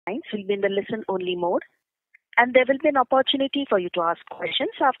lines will be in the listen-only mode, and there will be an opportunity for you to ask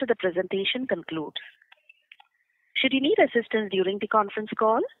questions after the presentation concludes. Should you need assistance during the conference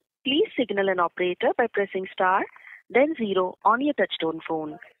call, please signal an operator by pressing star, then 0 on your touchtone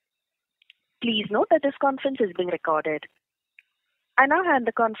phone. Please note that this conference is being recorded. I now hand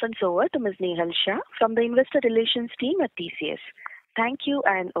the conference over to Ms. Nehal Shah from the Investor Relations team at TCS. Thank you,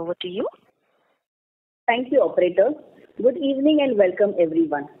 and over to you. Thank you, operator. Good evening and welcome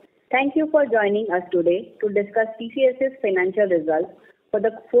everyone. Thank you for joining us today to discuss TCS's financial results for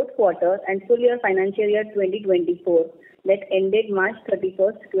the fourth quarter and full year financial year 2024 that ended March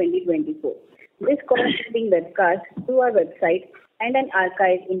 31st, 2024. This call is being webcast through our website, and an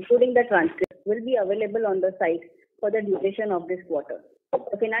archive, including the transcript, will be available on the site for the duration of this quarter.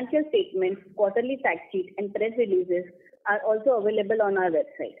 The financial statements, quarterly fact sheet, and press releases are also available on our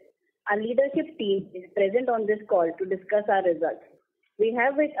website. Our leadership team is present on this call to discuss our results. We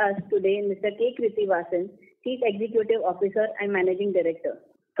have with us today Mr. K. Krithivasan, Chief Executive Officer and Managing Director.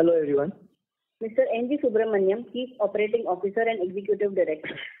 Hello everyone. Mr. N. G. Subramaniam, Chief Operating Officer and Executive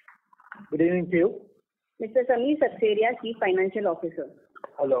Director. Good evening to you. Mr. Samir Sakseria, Chief Financial Officer.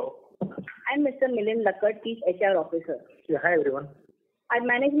 Hello. And Mr. Milind Lakkad, Chief HR Officer. Yeah, hi everyone. Our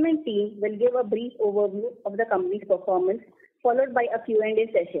management team will give a brief overview of the company's performance, followed by a Q&A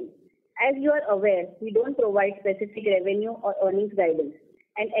session. As you are aware, we don't provide specific revenue or earnings guidance,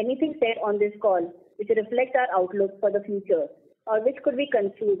 and anything said on this call which reflects our outlook for the future or which could be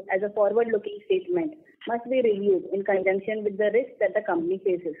construed as a forward-looking statement must be reviewed in conjunction with the risks that the company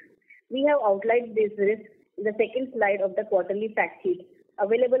faces. We have outlined these risks in the second slide of the quarterly fact sheet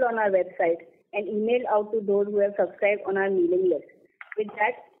available on our website and emailed out to those who have subscribed on our mailing list. With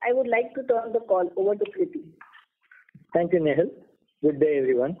that, I would like to turn the call over to Krithi. Thank you, Nehal. Good day,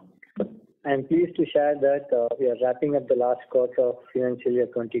 everyone. I am pleased to share that we are wrapping up the last quarter of financial year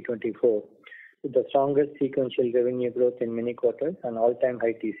 2024 with the strongest sequential revenue growth in many quarters, an all-time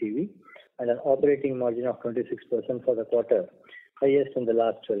high TCV, and an operating margin of 26% for the quarter, highest in the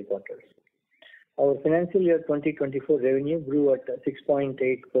last 12 quarters. Our financial year 2024 revenue grew at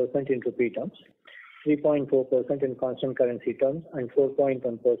 6.8% in rupee terms, 3.4% in constant currency terms, and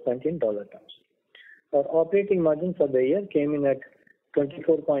 4.1% in dollar terms. Our operating margin for the year came in at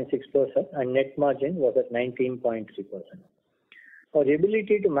 24.6% and net margin was at 19.3%. Our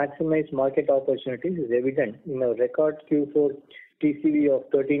ability to maximize market opportunities is evident in our record Q4 TCV of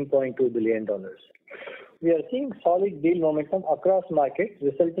 $13.2 billion. We are seeing solid deal momentum across markets,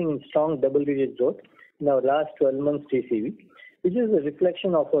 resulting in strong double-digit growth in our last 12 months TCV, which is a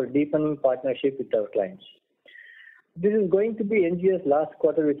reflection of our deepening partnership with our clients. This is going to be NGS' last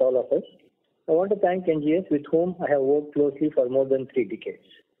quarter with all of us. I want to thank NGS, with whom I have worked closely for more than 3 decades.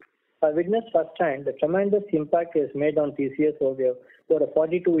 I witnessed firsthand the tremendous impact he has made on TCS over a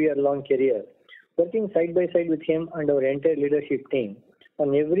 42-year-long career, working side by side with him and our entire leadership team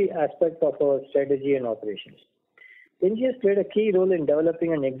on every aspect of our strategy and operations. NGS played a key role in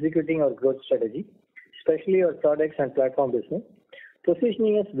developing and executing our growth strategy, especially our products and platform business,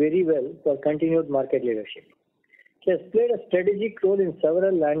 positioning us very well for continued market leadership. He has played a strategic role in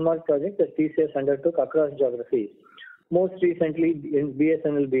several landmark projects that TCS undertook across geographies, most recently in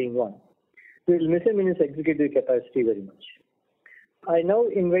BSNL being one. We will miss him in his executive capacity very much. I now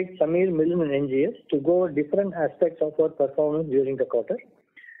invite Samir, Milind, and NGS to go over different aspects of our performance during the quarter.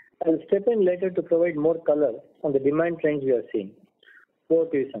 I will step in later to provide more color on the demand trends we are seeing. Over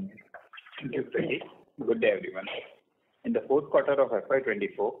to you, Samir. Thank you, Krithi. Good day, everyone. In the fourth quarter of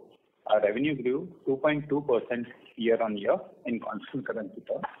FY24, our revenue grew 2.2% year-on-year in constant currency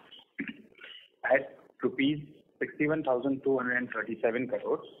terms at rupees 61,237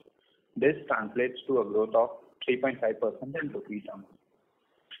 crores. This translates to a growth of 3.5% in rupee terms.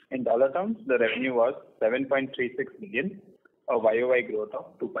 In dollar terms, the revenue was $7.36 billion, a YOY growth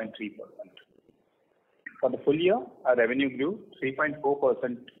of 2.3%. For the full year, our revenue grew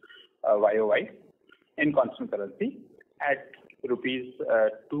 3.4% YOY in constant currency at rupees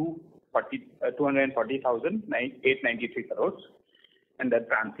 240,893 crores, and that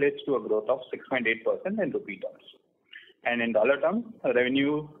translates to a growth of 6.8% in rupee terms. And in dollar terms,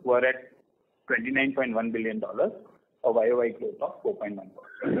 revenue were at $29.1 billion, a YOY growth of 4.1%.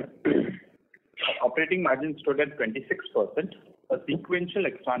 Operating margin stood at 26%, a sequential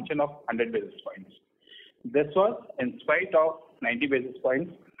expansion of 100 basis points. This was in spite of 90 basis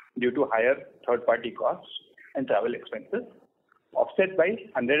points due to higher third-party costs and travel expenses, offset by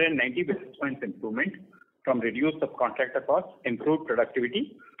 190 basis points improvement from reduced subcontractor costs, improved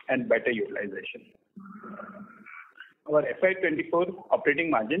productivity, and better utilization. Our FY24 operating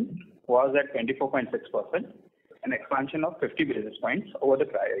margin was at 24.6%, an expansion of 50 basis points over the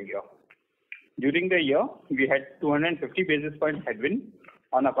prior year. During the year, we had 250 basis points headwind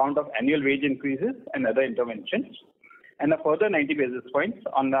on account of annual wage increases and other interventions, and a further 90 basis points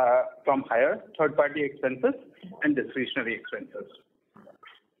from higher third-party expenses and discretionary expenses.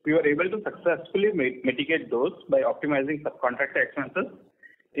 We were able to successfully mitigate those by optimizing subcontractor expenses,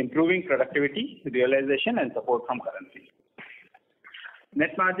 improving productivity, realization, and support from currency.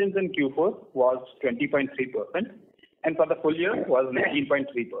 Net margins in Q4 was 20.3%, and for the full year was 19.3%.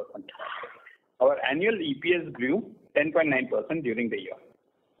 Our annual EPS grew 10.9% during the year.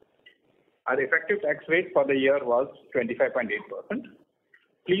 Our effective tax rate for the year was 25.8%.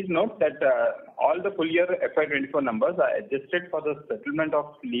 Please note that all the full year FY24 numbers are adjusted for the settlement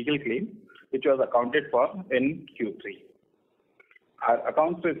of legal claim, which was accounted for in Q3. Our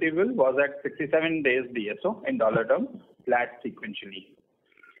accounts receivable was at 67 days DSO in dollar terms, flat sequentially.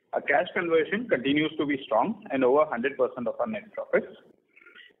 Our cash conversion continues to be strong and over 100% of our net profits.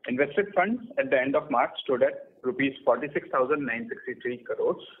 Invested funds at the end of March stood at rupees 46,963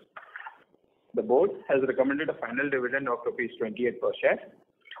 crores. The board has recommended a final dividend of rupees 28 per share.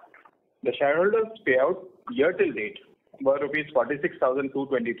 The shareholders' payout year till date were rupees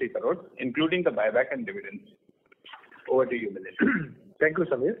 46,223 crores, including the buyback and dividends. Over to you, Milind. Thank you,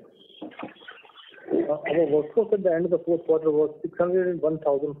 Samir. Our workforce at the end of the fourth quarter was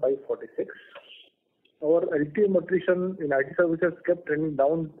 601,546. Our LTM attrition in IT services kept trending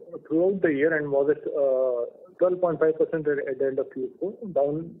down throughout the year and was at 12.5% at the end of Q4,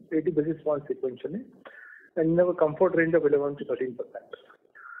 down 80 basis points sequentially, and in our comfort range of 11 to 13%.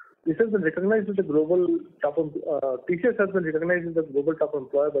 This has been recognized as the global top. TCS has been recognized as the global top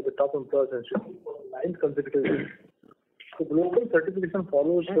employer by the Top Employers Institute for the 9th consecutive year. The global certification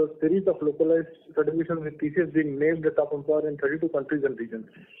follows a series of localized certifications, with TCS being named the top employer in 32 countries and regions.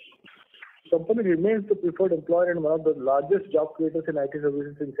 The company remains the preferred employer and one of the largest job creators in IT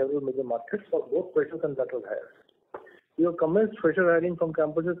services in several major markets for both freshers and lateral hires. We have commenced fresher hiring from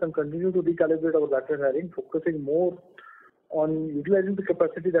campuses and continue to recalibrate our lateral hiring, focusing more on utilizing the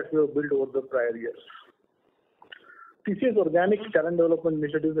capacity that we have built over the prior years. TCS organic talent development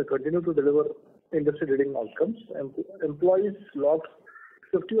initiatives have continued to deliver industry-leading outcomes. Employees logged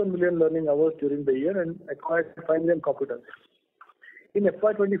 51 million learning hours during the year and acquired 5 million competencies. In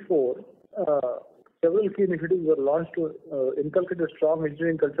FY24, several key initiatives were launched to inculcate a strong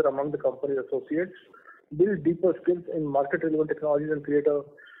engineering culture among the company's associates, build deeper skills in market-relevant technologies, and create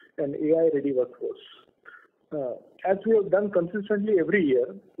an AI-ready workforce. As we have done consistently every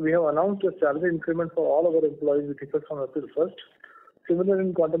year, we have announced a salary increment for all our employees with effect from April 1st, similar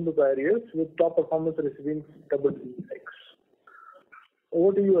in quantum to prior years, with top performers receiving double-digit hikes.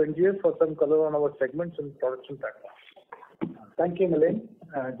 Over to you, NGS, for some color on our segments and products and platforms. Thank you,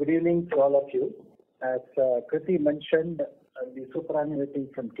 Milind. Good evening to all of you. As Kriti mentioned, I'll be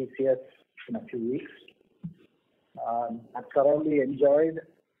superannuating from TCS in a few weeks. I've thoroughly enjoyed,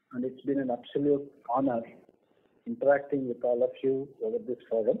 and it's been an absolute honor interacting with all of you over this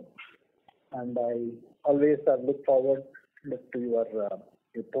forum. And I always look forward to your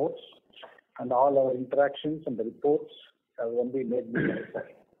reports, and all our interactions and the reports have only made me better.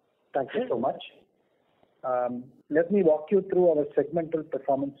 Thank you so much. Let me walk you through our segmental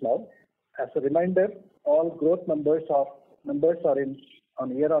performance now. As a reminder, all growth numbers are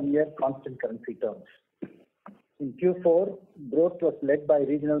on year-on-year constant currency terms. In Q4, growth was led by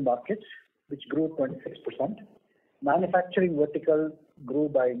regional markets, which grew 26%. Manufacturing vertical grew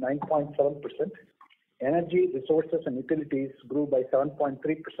by 9.7%. Energy, resources and utilities grew by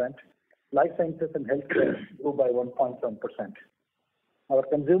 7.3%. Life sciences and healthcare grew by 1.7%. Our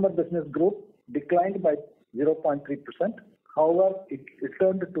consumer business group declined by 0.3%. However, it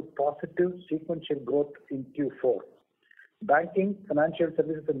returned to positive sequential growth in Q4. Banking, financial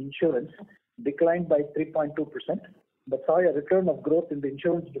services and insurance declined by 3.2%, but saw a return of growth in the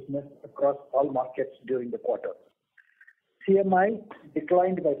insurance business across all markets during the quarter. CMI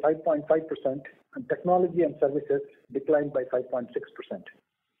declined by 5.5%, and technology and services declined by 5.6%.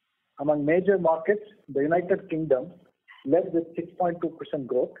 Among major markets, the United Kingdom led with 6.2%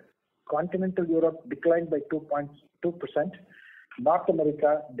 growth. Continental Europe declined by 2.2%. North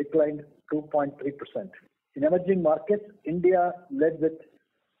America declined 2.3%. In emerging markets, India led with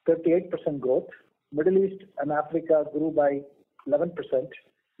 38% growth. Middle East and Africa grew by 11%.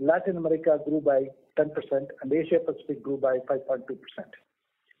 Latin America grew by 10%, and Asia Pacific grew by 5.2%.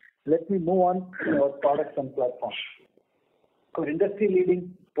 Let me move on to our products and platforms. Our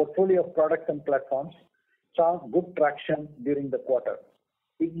industry-leading portfolio of products and platforms saw good traction during the quarter.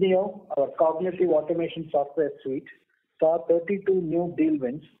 Ignio, our cognitive automation software suite, saw 32 new deal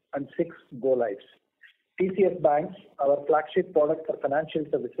wins and 6 go-lives. TCS Banks, our flagship product for financial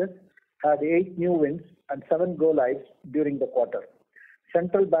services, had 8 new wins and 7 go-lives during the quarter.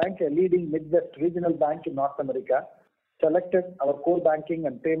 Central Bank, a leading Midwest regional bank in North America, selected our core banking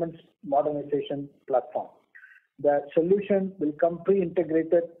and payments modernization platform. The solution will come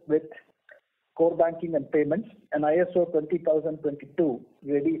pre-integrated with core banking and payments, an ISO 20022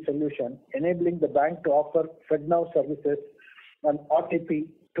 ready solution, enabling the bank to offer FedNow services and RTP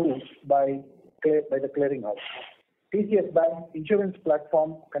tools by the clearinghouse. TCS Bank insurance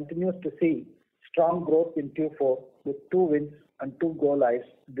platform continues to see strong growth in Q4 with 2 wins and 2 go-lives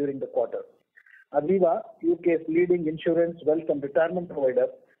during the quarter. Aviva, UK's leading insurance, wealth and retirement provider,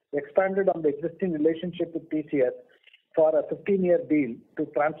 expanded on the existing relationship with TCS for a 15-year deal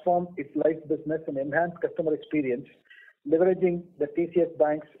to transform its life business and enhance customer experience, leveraging the TCS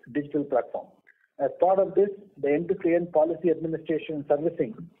Bank's digital platform. As part of this, the end-to-end policy administration and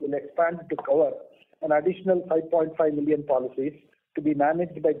servicing will expand to cover an additional 5.5 million policies to be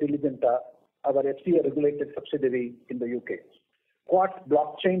managed by Diligenta, our FCA-regulated subsidiary in the UK. Quartz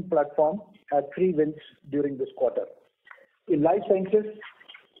blockchain platform had 3 wins during this quarter. In life sciences,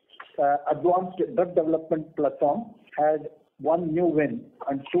 advanced drug development platform had 1 new win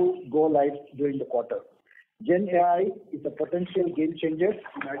and 2 go-lives during the quarter. Gen AI is a potential game changer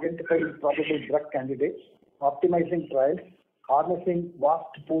in identifying probable drug candidates, optimizing trials, harnessing vast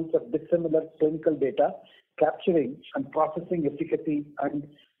pools of dissimilar clinical data, capturing and processing efficacy and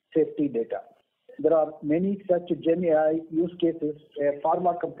safety data. There are many such Gen AI use cases where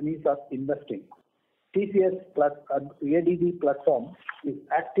pharma companies are investing. TCS ADD platform is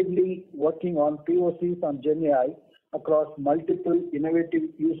actively working on POCs on Gen AI across multiple innovative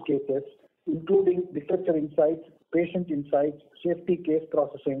use cases, including literature insights, patient insights, safety case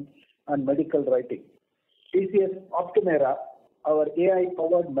processing, and medical writing. TCS Optumera, our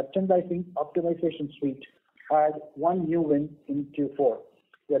AI-powered merchandising optimization suite, had 1 new win in Q4.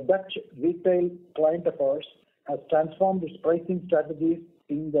 A Dutch retail client of ours has transformed its pricing strategies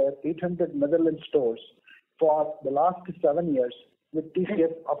in their 800 Netherlands stores for the last 7 years with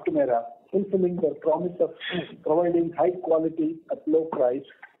TCS Optumera, fulfilling their promise of providing high quality at low price.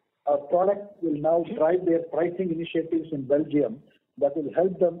 Our product will now drive their pricing initiatives in Belgium that will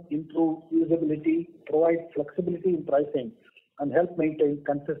help them improve usability, provide flexibility in pricing, and help maintain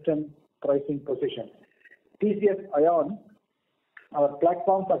consistent pricing position. TCS Ion, our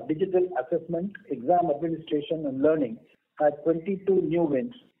platform for digital assessment, exam administration, and learning, had 22 new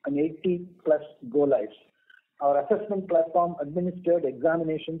wins and 80+ go-lives. Our assessment platform administered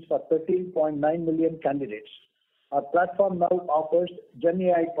examinations for 13.9 million candidates. Our platform now offers Gen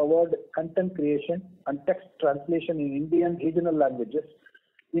AI-powered content creation and text translation in Indian regional languages,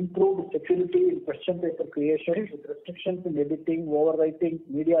 improved security in question paper creation with restrictions in editing, overwriting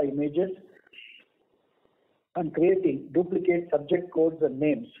media images, and creating duplicate subject codes and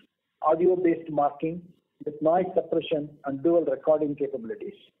names, audio-based marking with noise suppression and dual recording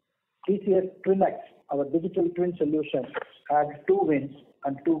capabilities. TCS TwinX, our digital twin solution, had 2 wins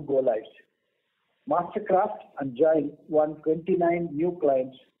and 2 go-lives. Mastercraft and Jile won 29 new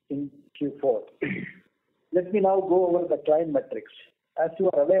clients in Q4. Let me now go over the client metrics. As you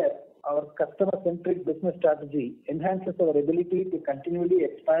are aware, our customer-centric business strategy enhances our ability to continually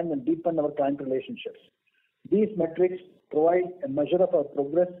expand and deepen our client relationships. These metrics provide a measure of our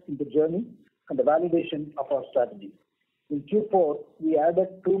progress in the journey and the validation of our strategy. In Q4, we added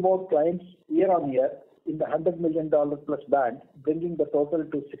 2 more clients year on year in the $100 million plus band, bringing the total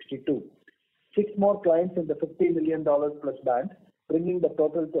to 62. 6 more clients in the $50 million plus band, bringing the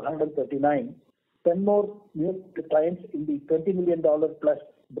total to 139. 10 more new clients in the $20 million plus,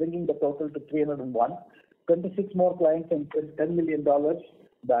 bringing the total to 301. 26 more clients in $10 million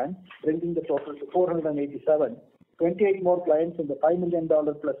band, bringing the total to 487. 28 more clients in the $5 million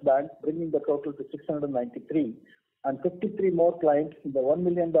plus band, bringing the total to 693. And 53 more clients in the $1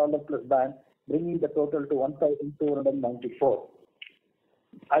 million plus band, bringing the total to 1,294.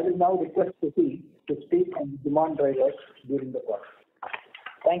 I will now request Krithi to speak on demand drivers during the quarter.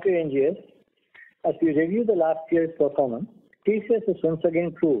 Thank you, NGS. As we review the last year's performance, TCS has once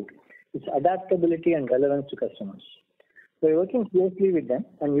again proved its adaptability and relevance to customers. By working closely with them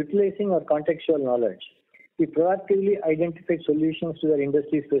and utilizing our contextual knowledge, we proactively identify solutions to their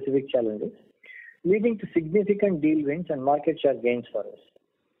industry-specific challenges, leading to significant deal wins and market share gains for us.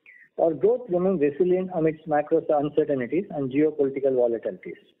 Our growth remains resilient amidst macro uncertainties and geopolitical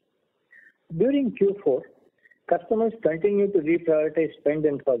volatilities. During Q4, customers continued to reprioritize spend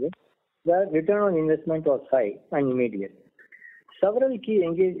and projects where return on investment was high and immediate. Several key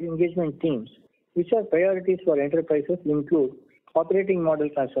engagement themes, which are priorities for enterprises, include operating model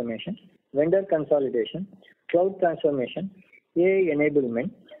transformation, vendor consolidation, cloud transformation, AI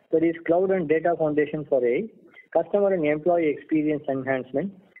enablement, that is cloud and data foundation for AI, customer and employee experience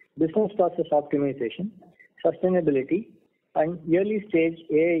enhancement, business process optimization, sustainability, and early stage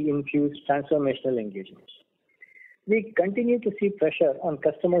AI-infused transformational engagements. We continue to see pressure on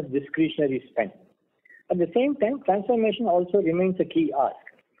customers' discretionary spend. At the same time, transformation also remains a key ask,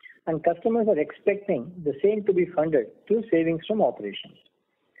 and customers are expecting the same to be funded through savings from operations.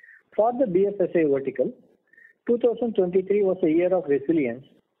 For the BFSI vertical, 2023 was a year of resilience,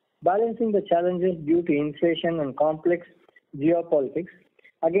 balancing the challenges due to inflation and complex geopolitics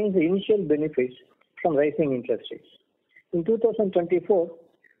against the initial benefits from rising interest rates. In 2024,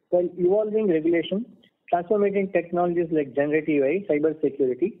 while evolving regulation, transforming technologies like generative AI,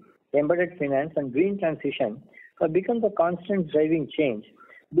 cybersecurity, embedded finance, and green transition have become the constant driving change,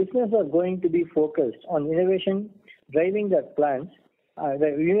 businesses are going to be focused on innovation driving their plans,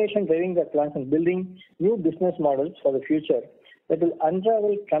 and building new business models for the future that will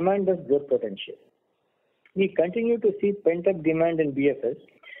unravel tremendous growth potential. We continue to see pent-up demand in BFS,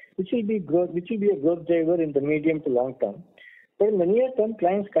 which will be a growth driver in the medium to long term. But in the near term,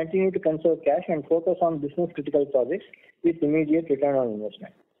 clients continue to conserve cash and focus on business-critical projects with immediate return on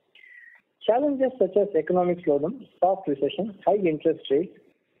investment. Challenges such as economic slowdown, soft recession, high interest rates,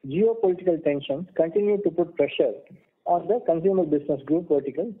 geopolitical tensions continue to put pressure on the consumer business group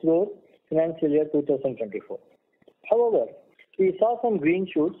vertical throughout financial year 2024. However, we saw some green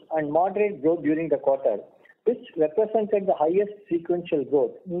shoots and moderate growth during the quarter, which represented the highest sequential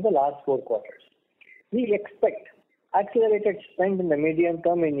growth in the last 4 quarters. We expect accelerated spend in the medium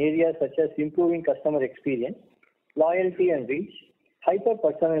term in areas such as improving customer experience, loyalty and reach,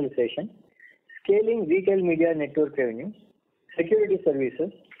 hyper-personalization, scaling retail media network revenues, security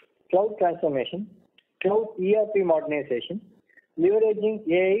services, cloud transformation, cloud ERP modernization, leveraging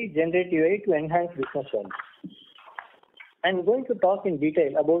AI, generative AI to enhance business value. I'm going to talk in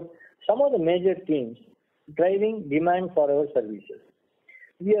detail about some of the major themes driving demand for our services.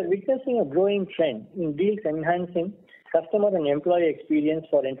 We are witnessing a growing trend in deals enhancing customer and employee experience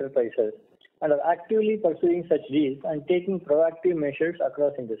for enterprises and are actively pursuing such deals and taking proactive measures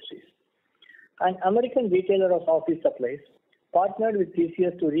across industries. An American retailer of office supplies partnered with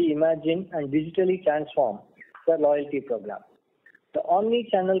TCS to reimagine and digitally transform their loyalty program. The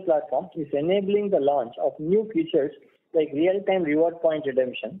omni-channel platform is enabling the launch of new features like real-time reward point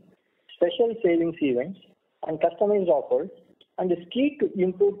redemption, special savings events, and customized offers, and is key to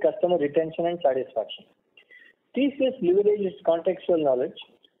improve customer retention and satisfaction. TCS leverages its contextual knowledge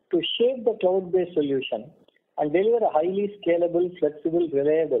to shape the cloud-based solution and deliver a highly scalable, flexible,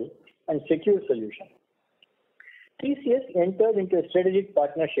 reliable, and secure solution. TCS entered into a strategic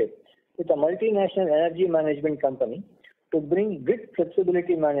partnership with a multinational energy management company to bring grid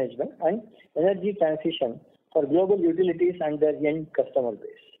flexibility management and energy transition for global utilities and their end customer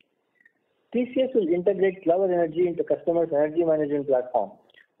base. TCS will integrate Cloud Energy into customers' energy management platform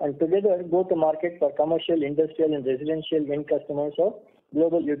and together go to market for commercial, industrial, and residential end customers of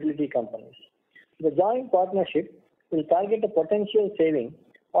global utility companies. The joint partnership will target a potential saving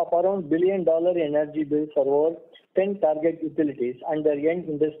of around $1 billion in energy bills for over 10 target utilities and their end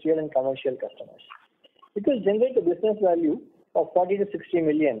industrial and commercial customers. It will generate a business value of 40 to 60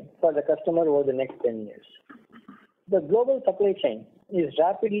 million for the customer over the next 10 years. The global supply chain is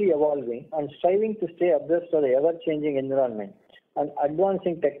rapidly evolving and striving to stay abreast of the ever-changing environment and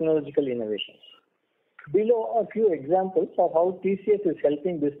advancing technological innovations. Below are a few examples of how TCS is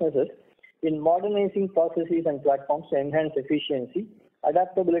helping businesses in modernizing processes and platforms to enhance efficiency,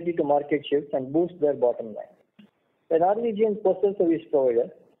 adaptability to market shifts, and boost their bottom line. The Norwegian postal service provider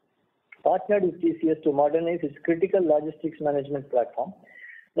partnered with TCS to modernize its critical logistics management platform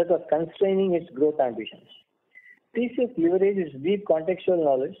that was constraining its growth ambitions. TCS leveraged its deep contextual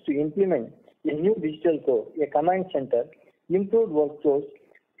knowledge to implement a new digital core, a command center, improved workflows,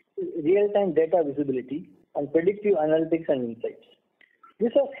 real-time data visibility, and predictive analytics and insights.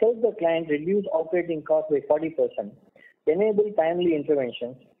 This has helped the client reduce operating costs by 40%, enable timely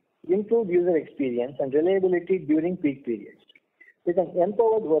interventions, improve user experience and reliability during peak periods. With an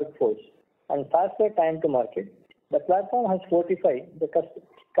empowered workforce and faster time to market, the platform has fortified the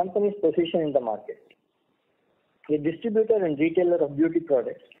company's position in the market. A distributor and retailer of beauty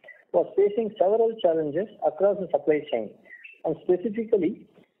products was facing several challenges across the supply chain and specifically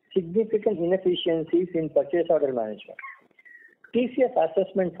significant inefficiencies in purchase order management. TCS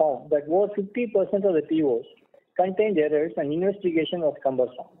assessment found that over 50% of the POs contained errors and investigation was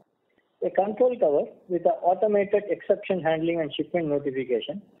cumbersome. A control tower with an automated exception handling and shipment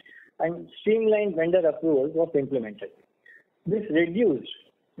notification and streamlined vendor approvals was implemented. This reduced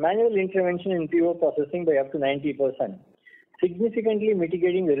manual intervention in PO processing by up to 90%, significantly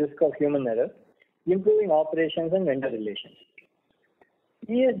mitigating the risk of human error, improving operations and vendor relations.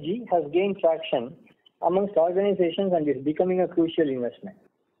 ESG has gained traction amongst organizations and is becoming a crucial investment.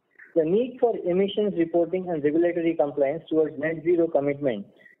 The need for emissions reporting and regulatory compliance towards net zero commitment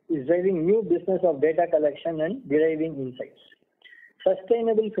is driving new business of data collection and deriving insights.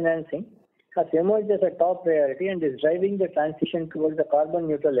 Sustainable financing has emerged as a top priority and is driving the transition towards a carbon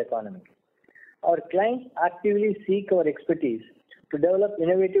neutral economy. Our clients actively seek our expertise to develop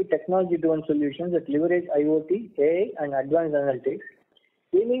innovative technology-driven solutions that leverage IoT, AI, and advanced analytics,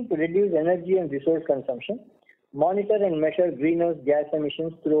 aiming to reduce energy and resource consumption, monitor and measure greenhouse gas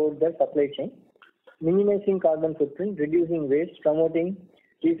emissions throughout the supply chain, minimizing carbon footprint, reducing waste, promoting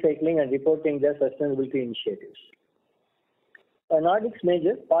recycling, and reporting their sustainability initiatives. A Nordics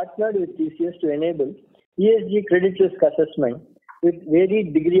major partnered with TCS to enable ESG credit risk assessment with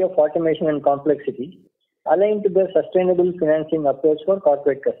varied degree of automation and complexity, aligned to the sustainable financing approach for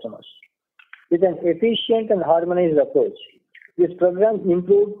corporate customers. With an efficient and harmonized approach, this program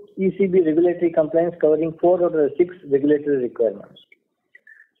improved ECB regulatory compliance covering 4 out of the 6 regulatory requirements.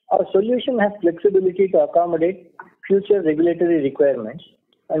 Our solution has flexibility to accommodate future regulatory requirements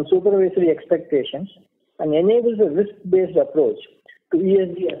and supervisory expectations and enables a risk-based approach to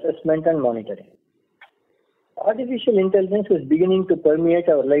ESG assessment and monitoring. Artificial intelligence is beginning to permeate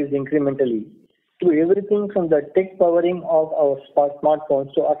our lives incrementally through everything from the tech powering of our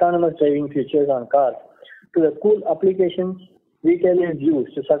smartphones to autonomous driving features on cars to the cool applications retailers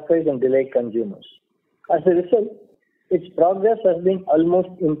use to surprise and delight consumers. As a result, its progress has been almost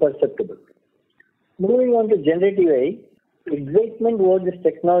imperceptible. Moving on to generative AI, excitement over this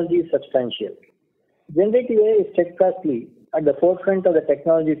technology is substantial. Generative AI is steadfastly at the forefront of the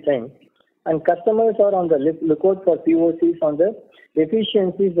technology trend, and customers are on the lookout for POCs on the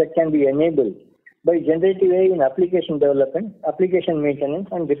efficiencies that can be enabled by generative AI in application development, application maintenance,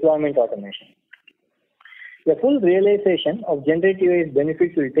 and deployment automation. The full realization of generative AI's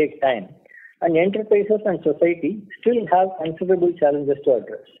benefits will take time, and enterprises and society still have considerable challenges to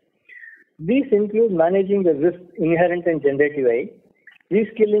address. These include managing the risks inherent in generative AI,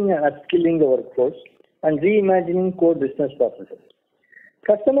 reskilling and upskilling the workforce, and reimagining core business processes.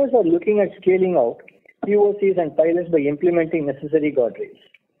 Customers are looking at scaling out POCs and pilots by implementing necessary guardrails.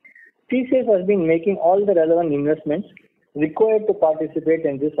 TCS has been making all the relevant investments required to participate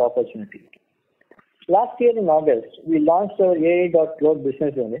in this opportunity. Last year in August, we launched our AI.Cloud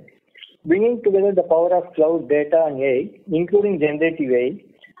business unit, bringing together the power of cloud data and AI, including generative AI,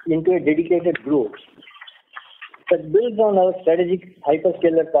 into a dedicated group that builds on our strategic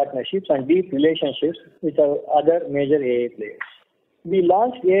hyperscaler partnerships and deep relationships with our other major AI players. We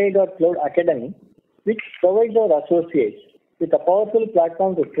launched AI.Cloud Academy, which provides our associates with a powerful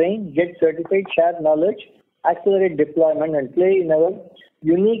platform to train, get certified, share knowledge, accelerate deployment, and play in our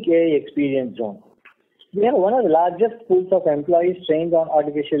unique AI experience zone. We have one of the largest pools of employees trained on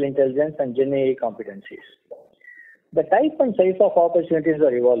artificial intelligence and Gen AI competencies. The type and size of opportunities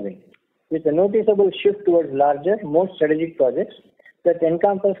are evolving, with a noticeable shift towards larger, more strategic projects that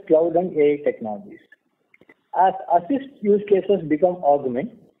encompass cloud and AI technologies. As assist use cases become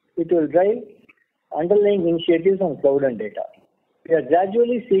augment, it will drive underlying initiatives on cloud and data. We are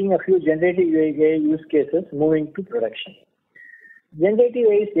gradually seeing a few generative AI use cases moving to production. Generative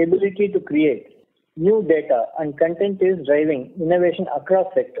AI's ability to create new data and content is driving innovation across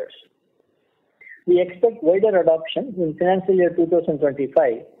sectors. We expect wider adoption in financial year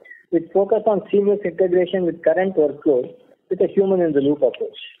 2025 with focus on seamless integration with current workflows with a human-in-the-loop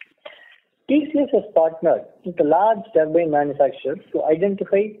approach. TCS has partnered with a large turbine manufacturer to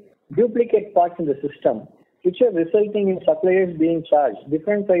identify duplicate parts in the system, which are resulting in suppliers being charged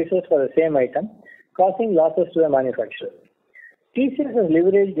different prices for the same item, causing losses to the manufacturer. TCS has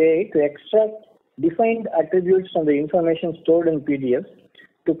leveraged AI to extract defined attributes from the information stored in PDFs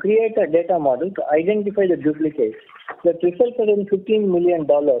to create a data model to identify the duplicates that resulted in $15 million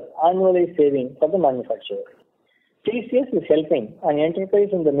annualized saving for the manufacturer. TCS is helping an enterprise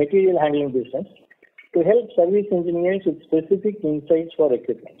in the material handling business to help service engineers with specific insights for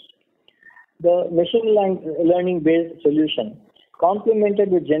equipment. The machine learning-based solution,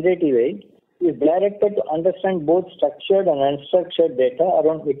 complemented with generative AI, is directed to understand both structured and unstructured data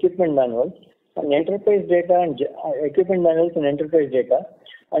around equipment manuals and enterprise data and equipment manuals and enterprise data,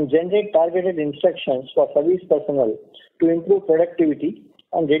 and generate targeted instructions for service personnel to improve productivity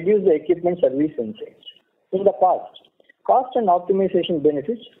and reduce the equipment service insights. In the past, cost and optimization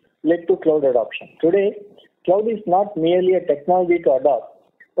benefits led to cloud adoption. Today, cloud is not merely a technology to adopt,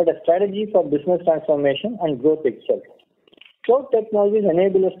 but a strategy for business transformation and growth itself. Cloud technologies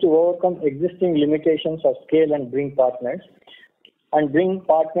enable us to overcome existing limitations of scale and bring partners,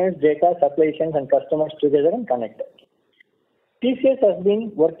 data, supply chains, and customers together and connected. TCS has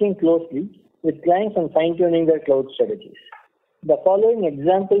been working closely with clients on fine-tuning their cloud strategies. The following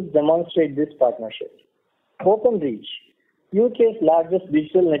examples demonstrate this partnership. OpenReach, UK's largest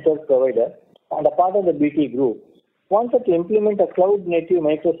digital network provider and a part of the BT Group, wanted to implement a cloud-native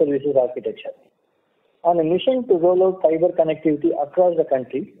microservices architecture. On a mission to roll out fiber connectivity across the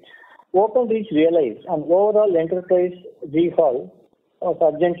country, OpenReach realized an overall enterprise rehaul was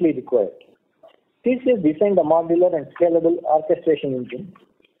urgently required. TCS designed a modular and scalable orchestration engine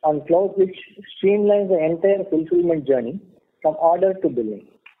on cloud which streamlines the entire fulfillment journey from order to billing.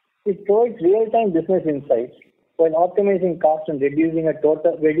 It provides real-time business insights while optimizing costs and reducing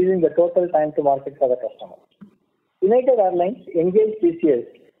the total time to market for the customer. United Airlines engaged TCS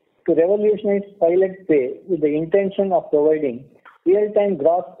to revolutionize pilot pay with the intention of providing real-time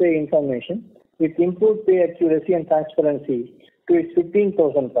gross pay information with improved pay accuracy and transparency to its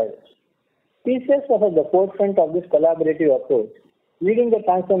 15,000 pilots. TCS was at the forefront of this collaborative approach, leading the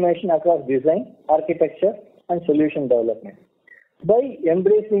transformation across design, architecture, and solution development. By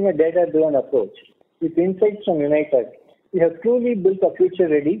embracing a data-driven approach with insights from United, we have truly built a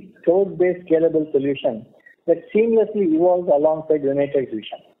future-ready, cloud-based scalable solution that seamlessly evolves alongside United's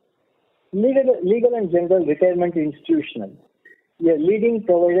vision. Legal and General Retirement Institutional, a leading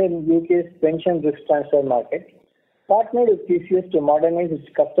provider in UK's pension risk transfer market, partnered with TCS to modernize its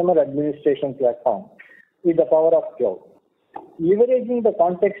customer administration platform with the power of cloud. Leveraging the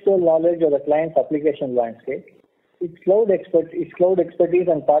contextual knowledge of the client's application landscape, its cloud expertise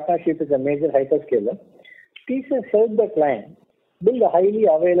and partnership with a major hyperscaler, TCS helped the client build a highly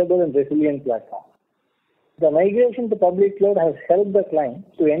available and resilient platform. The migration to public cloud has helped the client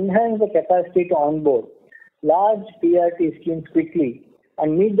to enhance the capacity to onboard large PRT schemes quickly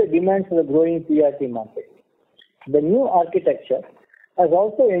and meet the demands of the growing PRT market. The new architecture has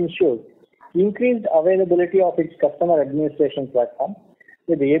also ensured increased availability of its customer administration platform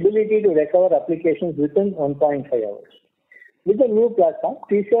with the ability to recover applications within 1.5 hours. With the new platform,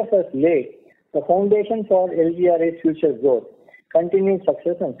 TCS has laid the foundation for LGRA's future growth, continued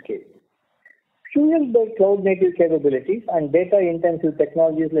success and scale. Fueled by cloud-native capabilities and data-intensive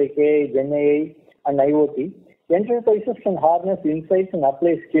technologies like AI, GenAI, and IoT, enterprises can harness insights and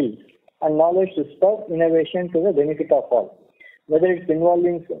apply skills and knowledge to spur innovation to the benefit of all, whether it's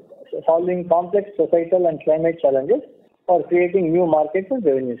involving solving complex societal and climate challenges or creating new markets and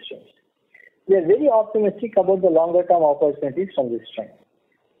revenue streams. We are very optimistic about the longer-term opportunities from this trend.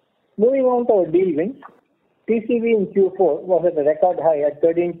 Moving on to our deal wins, TCV in Q4 was at a record high at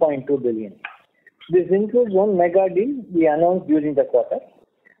 $13.2 billion. This includes one mega deal we announced during the quarter.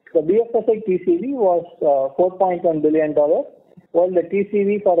 The BFSI TCV was $4.1 billion, while the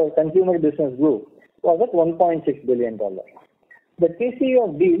TCV for our consumer business group was at $1.6 billion. The TCV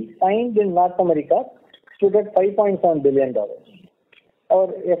of deals signed in North America stood at $5.7 billion. Our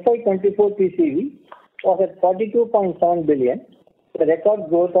FY24 TCV was at $42.7 billion, a record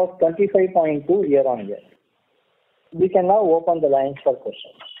growth of 25.2% year-on-year. We can now open the lines for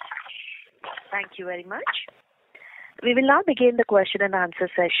questions. Thank you very much. We will now begin the question and answer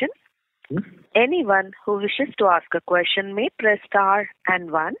session. Anyone who wishes to ask a question may press star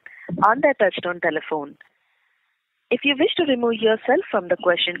and 1 on their touchtone telephone. If you wish to remove yourself from the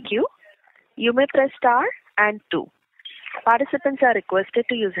question queue, you may press star and 2. Participants are requested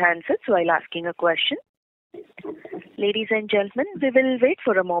to use handsets while asking a question. Ladies and gentlemen, we will wait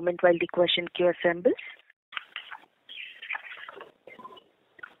for a moment while the question queue assembles.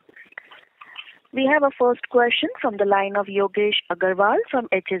 We have a first question from the line of Yogesh Agarwal from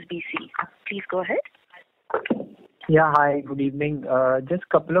HSBC. Please go ahead. Yeah, hi, good evening. Just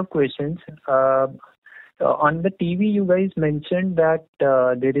a couple of questions. On the TV, you guys mentioned that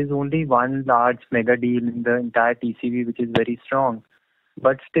there is only one large mega deal in the entire TCV, which is very strong.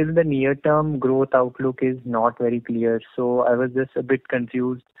 But still the near-term growth outlook is not very clear. So I was just a bit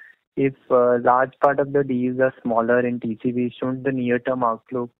confused. If large part of the deals are smaller in TCV, shouldn't the near-term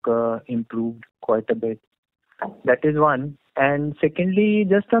outlook improve quite a bit? That is one. And secondly,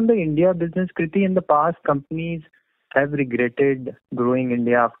 just on the India business, Kriti, in the past, companies have regretted growing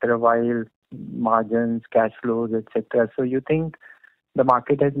India after a while, margins, cash flows, etc. So you think the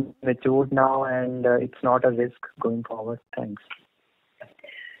market has matured now and it's not a risk going forward? Thanks.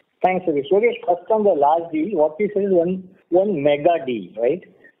 Thanks, Yogesh. First on the large deal, what we say is one mega deal, right?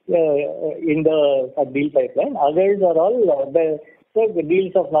 In the deal pipeline. Others are all the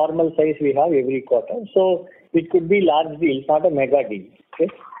deals of normal size we have every quarter. So it could be large deals, not a mega deal. Okay.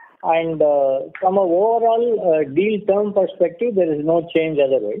 And from an overall deal term perspective, there is no change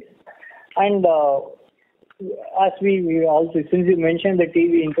otherwise. And as we also, since you mentioned the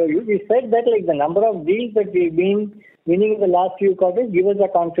TV interview, we said that like the number of deals that we've been winning in the last few quarters give us the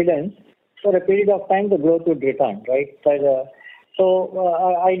confidence for a period of time the growth would return, right?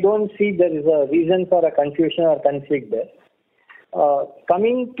 So I don't see there is a reason for a confusion or conflict there.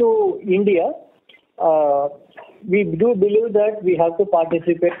 Coming to India, we do believe that we have to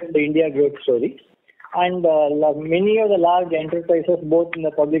participate in the India growth story. And many of the large enterprises, both in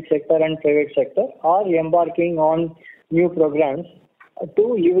the public sector and private sector, are embarking on new programs to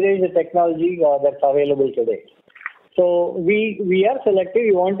leverage the technology that's available today. So we are selective.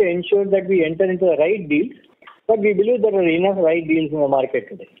 We want to ensure that we enter into the right deals, but we believe there are enough right deals in the market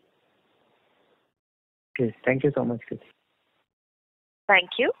today. Okay, thank you so much.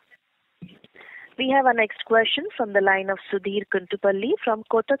 Thank you. We have our next question from the line of Sudhir Kuntupalli from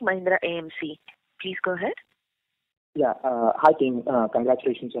Kotak Mahindra AMC. Please go ahead. Yeah. Hi, team.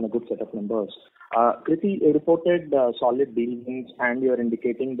 Congratulations on a good set of numbers. Kriti reported solid deal wins, and you are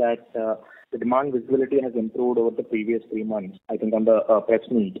indicating that the demand visibility has improved over the previous 3 months, I think, on the press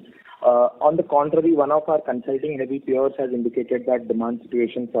meet. On the contrary, one of our consulting heavy peers has indicated that demand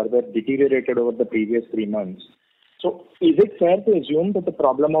situation further deteriorated over the previous 3 months. So is it fair to assume that the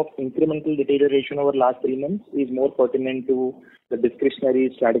problem of incremental deterioration over last 3 months is more pertinent to the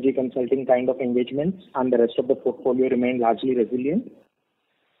discretionary strategy consulting kind of engagements, and the rest of the portfolio remain largely resilient?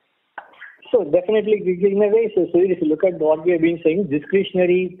 So definitely, in a way, so if you look at what we have been saying,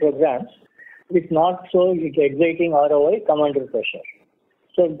 discretionary programs, it's not so exciting ROI come under pressure.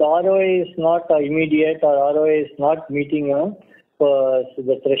 So the ROI is not immediate, or ROI is not meeting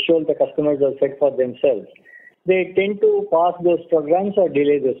the threshold the customers have set for themselves. They tend to pass those programs or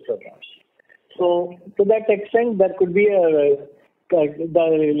delay those programs. So to that extent, there could be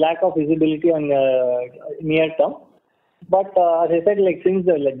the lack of visibility on near term. But as I said, like since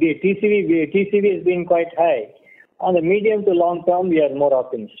the TCV has been quite high, on the medium to long term, we are more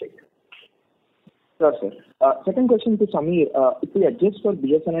optimistic. Sure, sir. Second question to Samir. If we adjust for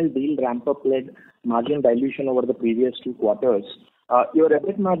BSNL deal ramp-up led margin dilution over the previous 2 quarters, your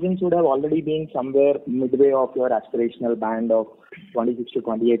EBIT margins would have already been somewhere midway of your aspirational band of 26 to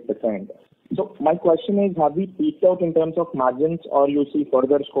 28%. So my question is, have we peaked out in terms of margins, or you see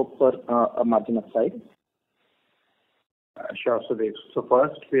further scope for a margin upside? Sure, Sudhir. So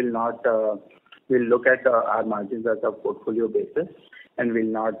first, we'll look at our margins as a portfolio basis, and we'll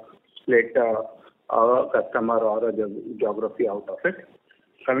not split a customer or a geography out of it.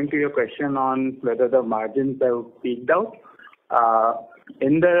 Coming to your question on whether the margins have peaked out,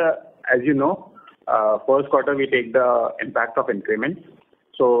 as you know, first quarter we take the impact of increments,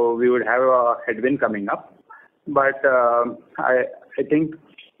 so we would have a headwind coming up. But I think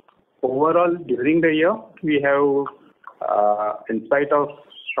overall during the year we have, in spite of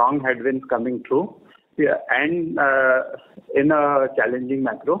strong headwinds coming through, and in a challenging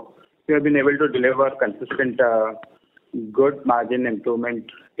macro, we have been able to deliver consistent good margin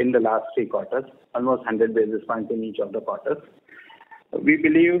improvement in the last 3 quarters, almost 100 basis points in each of the quarters. We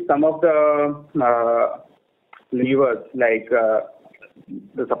believe some of the levers, like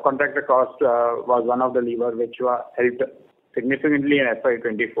the subcontractor cost was one of the levers which helped significantly in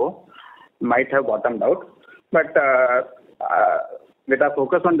FY24, might have bottomed out. But with our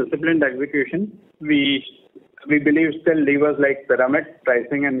focus on disciplined execution, we believe still levers like pyramid,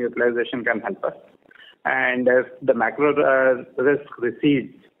 pricing and utilization can help us. And if the macro risk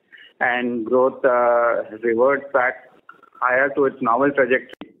recedes and growth reverts back higher to its normal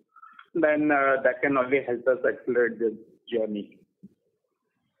trajectory, then that can only help us accelerate this journey.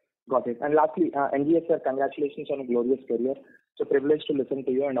 Got it. And lastly, NGS sir, congratulations on a glorious career. It's a privilege to listen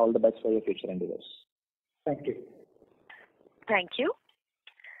to you, and all the best for your future endeavors. Thank you. Thank you.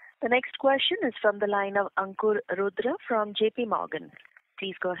 The next question is from the line of Ankur Rudra from JP Morgan.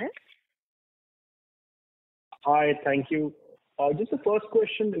 Please go ahead. Hi, thank you. Just the first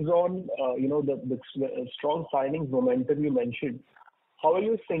question is on, the strong signings momentum you mentioned. How are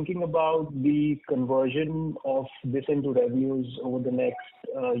you thinking about the conversion of this into revenues over the next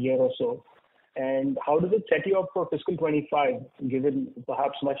year or so? And how does it set you up for fiscal 25, given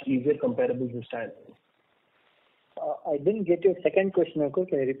perhaps much easier comparables this time? I didn't get your second question, Ankur.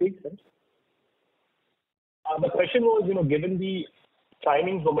 Can you repeat, sir? The question was, given the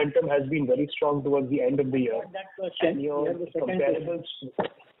signings momentum has been very strong towards the end of the year. That question. The comparables.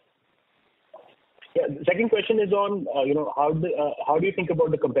 Yeah, the second question is on, how do you think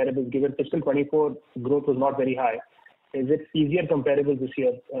about the comparables, given fiscal 24 growth was not very high? Is it easier comparables this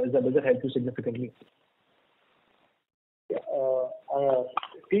year? Does it help you significantly?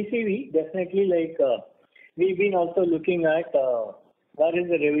 TCV, definitely we've been also looking at where is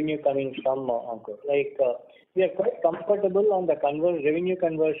the revenue coming from, Ankur. We are quite comfortable on the revenue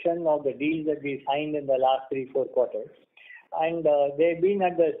conversion of the deals that we signed in the last 3-4 quarters. And they've been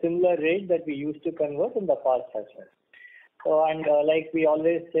at the similar rate that we used to convert in the past as well. So, and like we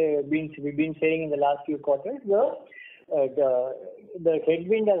always say, we've been saying in the last few quarters, the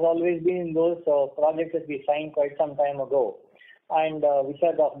headwind has always been in those projects that we signed quite some time ago, and which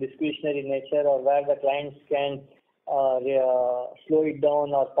are of discretionary nature or where the clients can slow it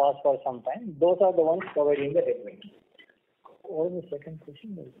down or pause for some time. Those are the ones providing the headwind. What was the second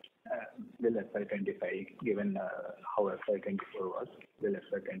question? Will FY25, given how FY24 was, will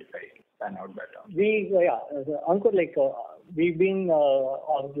FY25 pan out better? Ankur, we've been,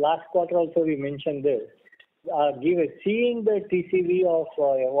 last quarter also we mentioned this. Seeing the TCV of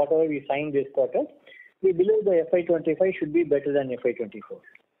whatever we signed this quarter, we believe the FY25 should be better than FY24.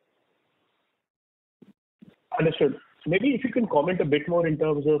 Understood. Maybe if you can comment a bit more in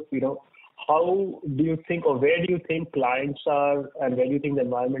terms of, how do you think or where do you think clients are and where do you think the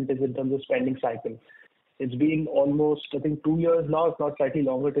environment is in terms of spending cycle? It's been almost, I think, 2 years now, if not slightly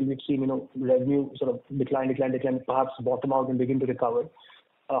longer, till we've seen, revenue sort of decline, perhaps bottom out and begin to recover.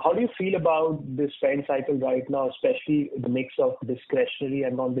 How do you feel about this spend cycle right now, especially the mix of discretionary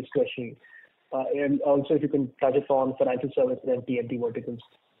and non-discretionary? And also if you can touch upon financial services and TMT verticals.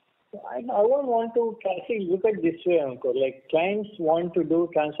 I won't want to actually look at this way, Ankur. Clients want to do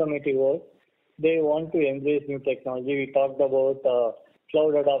transformative work. They want to embrace new technology. We talked about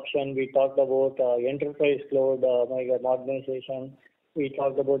cloud adoption. We talked about enterprise cloud modernization. We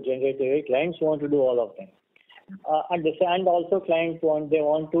talked about generative AI. Clients want to do all of them. And also clients want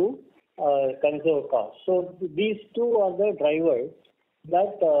to conserve costs. So these two are the drivers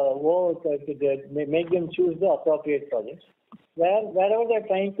that make them choose the appropriate projects. Wherever they're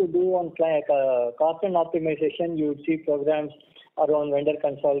trying to do on cost and optimization, you would see programs around vendor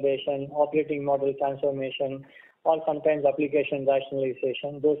consolidation, operating model transformation, or sometimes application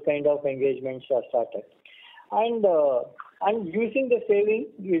rationalization. Those kind of engagements are started. And using the saving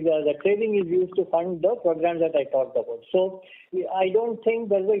is used to fund the programs that I talked about. So I don't think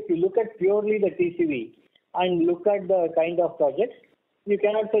that if you look at purely the TCV and look at the kind of projects, you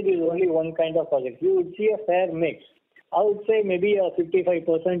cannot say there is only one kind of project. You would see a fair mix. I would say maybe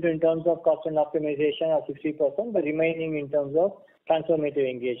 55% in terms of cost and optimization or 60%, the remaining in terms of transformative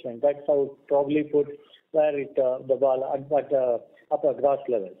engagement. That's how I would probably put where the ball at a gross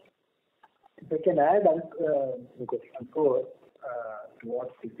level. If I can add, Ankur, to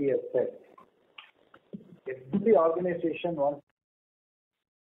what CP has said, every organization wants.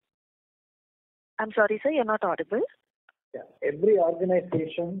 I'm sorry, sir, you're not audible. Yeah, every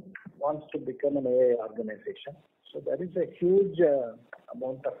organization wants to become an AI organization. So there is a huge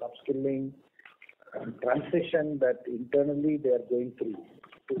amount of upskilling and transition that internally they are going through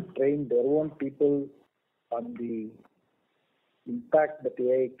to train their own people on the impact that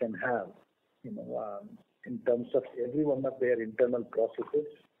AI can have, in terms of every one of their internal processes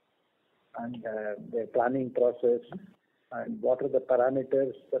and their planning process and what are the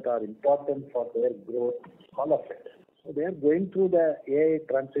parameters that are important for their growth, all of it. So they are going through the AI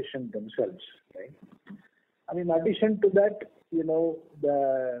transition themselves, right? And in addition to that,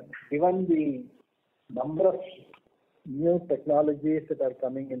 given the number of new technologies that are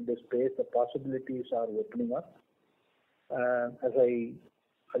coming in this space, the possibilities are opening up. As I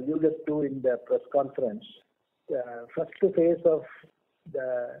alluded to in the press conference, the first phase of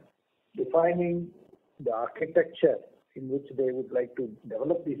the defining the architecture in which they would like to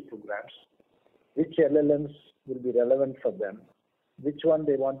develop these programs, which LLMs will be relevant for them, which one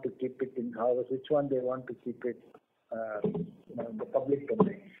they want to keep it in-house, which one they want to keep it in the public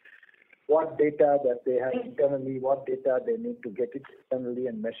domain, what data that they have internally, what data they need to get it externally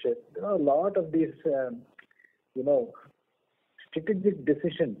and measure. There are a lot of these, strategic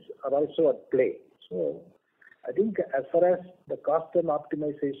decisions are also at play. So I think as far as the cost and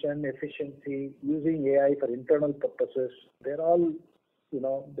optimization, efficiency, using AI for internal purposes, they're all,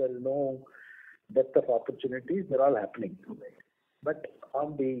 there is no depth of opportunities, they're all happening. But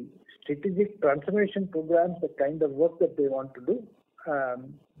on the strategic transformation programs, the kind of work that they want to do,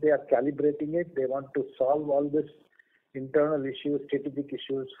 they are calibrating it. They want to solve all this internal issues, strategic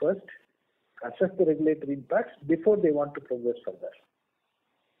issues first, assess the regulatory impacts before they want to progress further.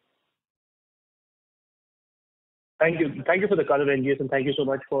 Thank you. Thank you for the color, NGS, and thank you so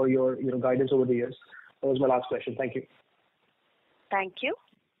much for your guidance over the years. That was my last question. Thank you. Thank you.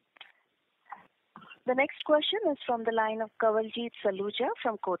 The next question is from the line of Kawaljeet Saluja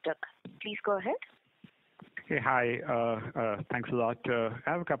from Kotak. Please go ahead. Hey, hi. Thanks a lot. I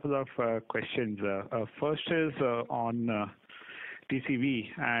have a couple of questions. First is on TCV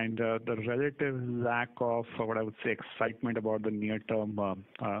and the relative lack of what I would say excitement about the near-term,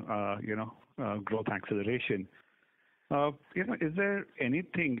 growth acceleration. Is there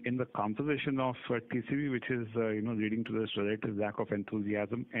anything in the composition of TCV which is, leading to this relative lack of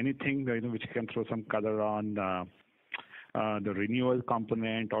enthusiasm? Anything, which can throw some color on the renewal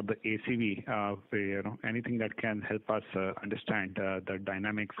component or the ACV? Anything that can help us understand the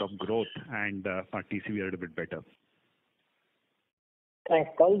dynamics of growth and TCV a little bit better. I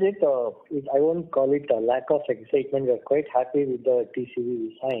called it, I won't call it a lack of excitement. We're quite happy with the TCV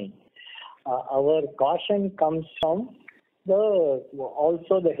we signed. Our caution comes from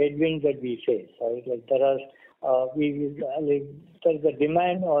also the headwinds that we face. Right? Like there's the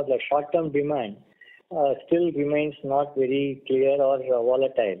demand or the short-term demand still remains not very clear or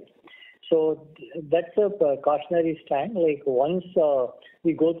volatile. So that's a cautionary stand. Like once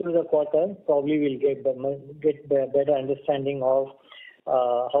we go through the quarter, probably we'll get better understanding of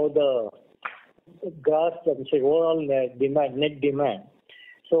how the gross, overall demand, net demand.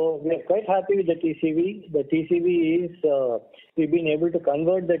 So we are quite happy with the TCV. The TCV is, we've been able to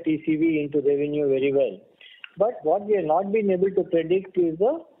convert the TCV into revenue very well. But what we have not been able to predict is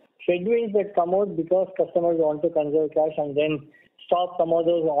the headwinds that come out because customers want to conserve cash and then stop some of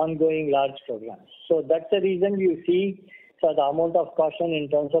those ongoing large programs. So that's the reason you see the amount of caution in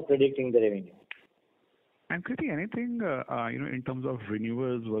terms of predicting the revenue. And Kriti, anything in terms of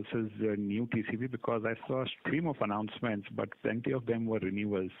renewals versus new TCV? Because I saw a stream of announcements, but plenty of them were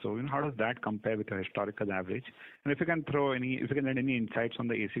renewals. So how does that compare with the historical average? And if you can add any insights on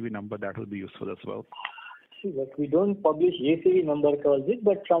the ACV number, that will be useful as well. See, like we don't publish ACV number,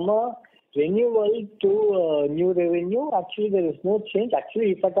 but from a renewal to new revenue, actually there is no change.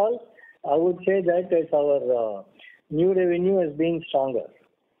 Actually, if at all, I would say that our new revenue has been stronger.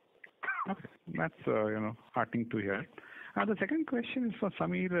 Okay, that's heartening to hear. The second question is for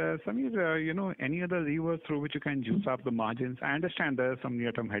Samir. Samir, any other levers through which you can juice up the margins? I understand there is some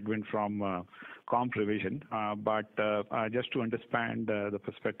near-term headwind from comp revision, but just to understand the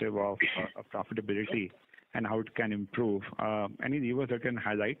perspective of profitability and how it can improve, any levers that can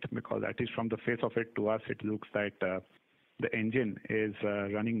highlight? Because at least from the face of it, to us, it looks that the engine is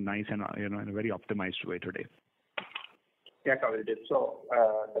running nice and in a very optimized way today. Yeah, covered it. So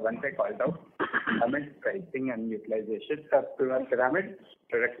the ones I called out, pyramid pricing and utilization, pyramid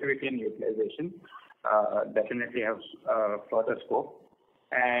productivity and utilization definitely have further scope.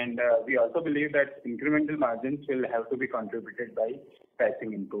 And we also believe that incremental margins will have to be contributed by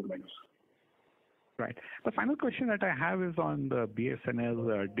pricing improvements. Right. The final question that I have is on the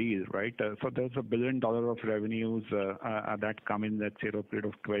BSNL deal, right? So there's $1 billion of revenues that come in, let's say, a period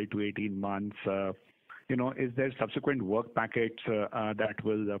of 12 to 18 months. Is there subsequent work packets that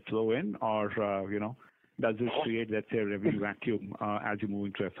will flow in, or does this create, let's say, a revenue vacuum as you move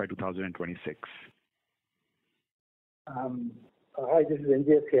into FY 2026? Hi, this is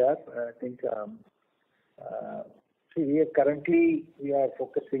NGS here. I think we are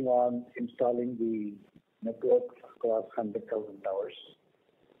focusing on installing the network across 100,000 towers.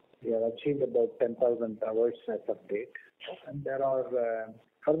 We have achieved about 10,000 towers as of date, and there are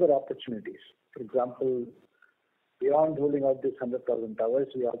further opportunities. For example, beyond rolling out these 100,000 towers,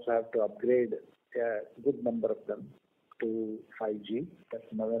 we also have to upgrade a good number of them to 5G. That's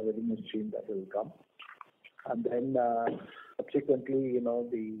another revenue stream that will come. And then subsequently,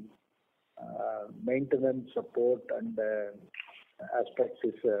 the maintenance support and aspects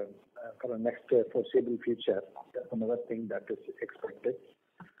is for the next foreseeable future. That's another thing that is expected.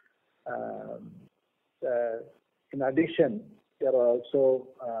 In addition, there are also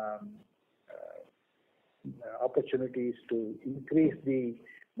opportunities to increase the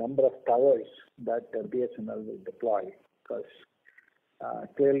number of towers that BSNL will deploy, because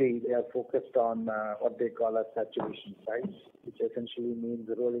clearly they are focused on what they call as saturation sites, which essentially means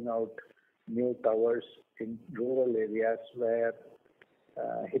rolling out new towers in rural areas where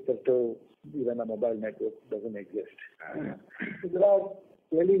hitherto even a mobile network doesn't exist. So there are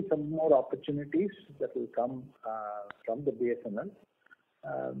clearly some more opportunities that will come from the BSNL.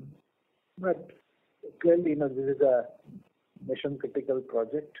 But clearly, this is a mission-critical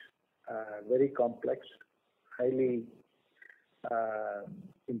project, very complex, highly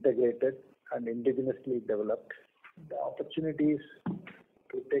integrated and indigenously developed. The opportunities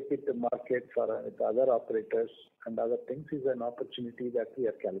to take it to market with other operators and other things is an opportunity that we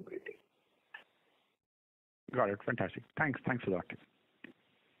are calibrating. Got it. Fantastic. Thanks a lot.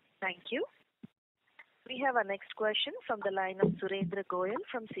 Thank you. We have our next question from the line of Surendra Goyal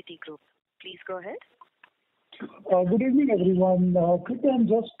from Citigroup. Please go ahead. Good evening, everyone. Kriti, I'm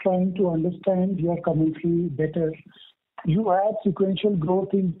just trying to understand your commentary better. You had sequential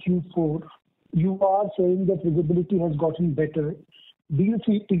growth in Q4. You are saying that visibility has gotten better. Deal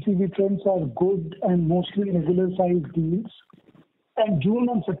TCV trends are good and mostly regular sized deals. And June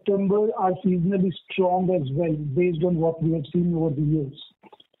and September are seasonally strong as well, based on what we have seen over the years.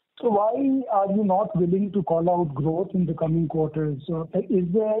 So why are you not willing to call out growth in the coming quarters? Is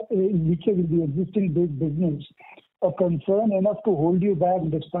there a leakage in the existing big business a concern enough to hold you back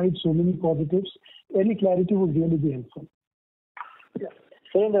despite so many positives? Any clarity would really be helpful. Yeah.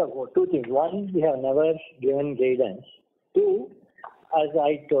 So there are two things. One, we have never given guidance. Two, as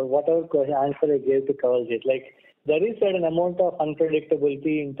I told, whatever answer I gave to Kawaljeet, like there is certain amount of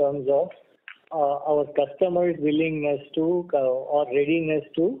unpredictability in terms of our customers' willingness to or readiness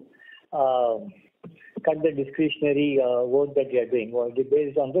to cut the discretionary work that they are doing, or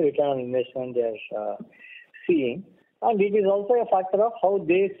based on the return on investment they are seeing. And it is also a factor of how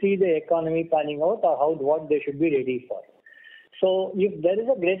they see the economy panning out, or what they should be ready for. So if there is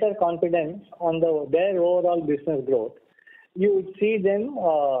a greater confidence on their overall business growth, you would see them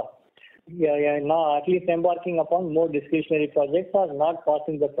now at least embarking upon more discretionary projects or not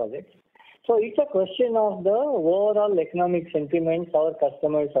pausing the projects. So it's a question of the overall economic sentiments our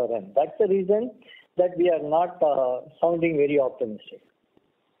customers are in. That's the reason that we are not sounding very optimistic.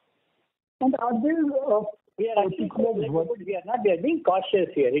 And are there we are being cautious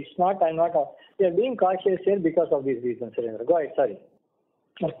here. It's not. We are being cautious here because of these reasons. Go ahead. Sorry.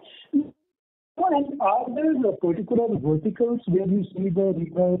 And are there particular verticals where you see the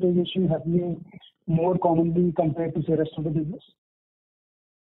reprioritization happening more commonly compared to the rest of the business?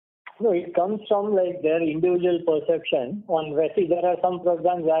 No, it comes from like their individual perception on where there are some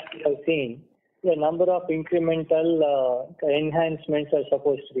programs that we have seen the number of incremental enhancements are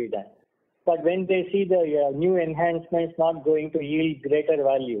supposed to be done. But when they see the new enhancements not going to yield greater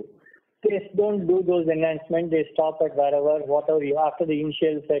value, they don't do those enhancements. They stop at whatever after the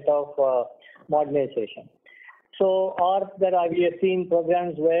initial set of modernization. So, we have seen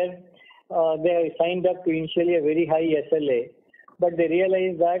programs where they signed up to initially a very high SLA, but they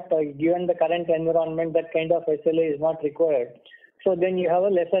realize that given the current environment, that kind of SLA is not required. So then you have a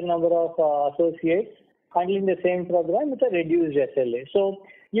lesser number of associates handling the same program with a reduced SLA. So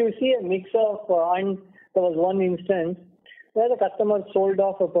you see a mix of, and there was one instance where the customer sold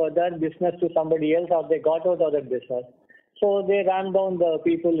off their business to somebody else, or they got out of that business. So they ran down the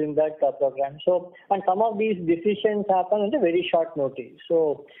people in that program. So, and some of these decisions happen at a very short notice.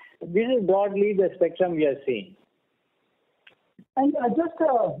 So this is broadly the spectrum we are seeing. And just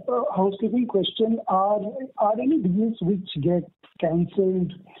a housekeeping question, are any deals which get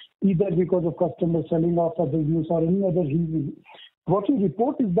cancelled either because of customers selling off a business or any other reason, what you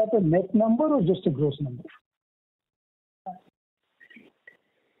report, is that a net number or just a gross number?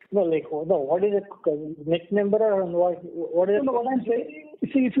 No, what is a net number or what is what I'm saying?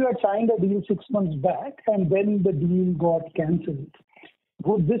 See, if you had signed a deal 6 months back and then the deal got cancelled,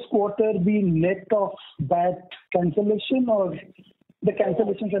 would this quarter be net of that cancellation, or the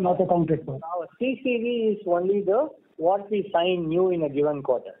cancellations are not accounted for? Our TCV is only what we sign new in a given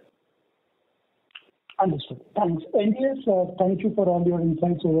quarter. Understood. Thanks. And yes, thank you for all your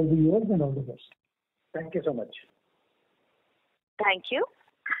insights over the years, and all the best. Thank you so much. Thank you.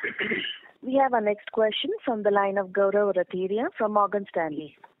 We have our next question from the line of Gaurav Rateria from Morgan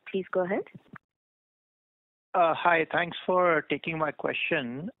Stanley. Please go ahead. Hi, thanks for taking my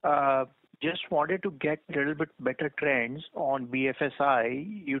question. Just wanted to get a little bit better trends on BFSI.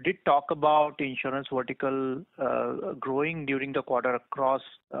 You did talk about insurance vertical growing during the quarter across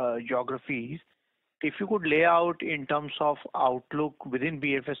geographies. If you could lay out in terms of outlook within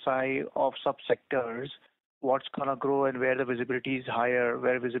BFSI of subsectors, what's going to grow and where the visibility is higher,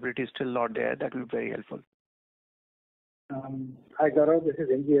 where visibility is still not there, that would be very helpful. Hi, Gaurav. This is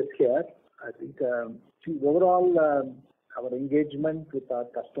NGS here. I think overall, our engagement with our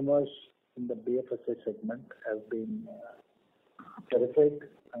customers in the BFSI segment has been terrific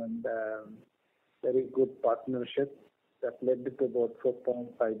and very good partnership that led to about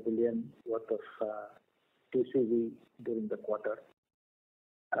 4.5 billion worth of TCV during the quarter.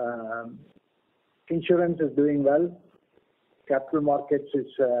 Insurance is doing well. Capital markets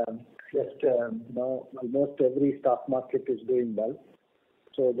is almost every stock market is doing well.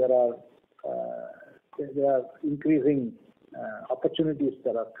 So there are increasing opportunities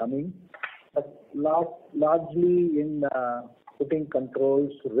that are coming, but largely in putting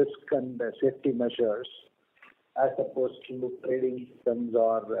controls, risk and safety measures, as opposed to trading systems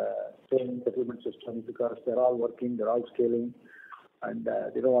or payment settlement systems, because they're all working, they're all scaling. and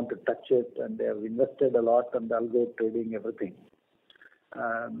they don't want to touch it, and they have invested a lot on the algo trading, everything.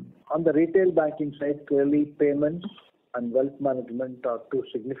 On the retail banking side, clearly payments and wealth management are two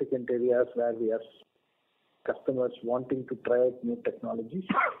significant areas where we have customers wanting to try out new technologies,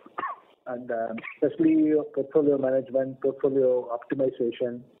 and especially portfolio management, portfolio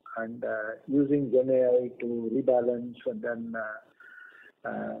optimization, and using GenAI to rebalance and then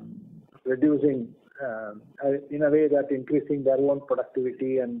reducing in a way that increasing their own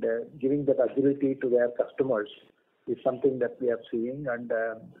productivity and giving that agility to their customers is something that we are seeing, and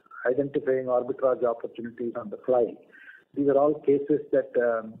identifying arbitrage opportunities on the fly. These are all cases that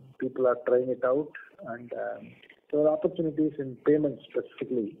people are trying it out, and there are opportunities in payments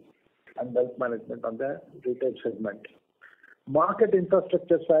specifically and wealth management on the retail segment. Market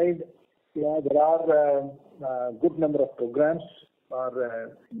infrastructure side, yeah, there are a good number of programs are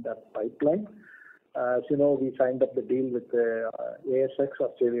in the pipeline. As you know, we signed up the deal with ASX,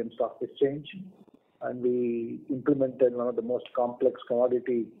 Australian Stock Exchange, and we implemented one of the most complex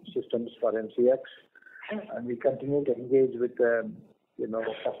commodity systems for MCX, and we continue to engage with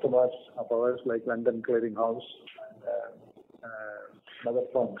customers of ours like London Clearing House and other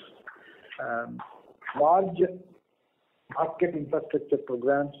firms. Large market infrastructure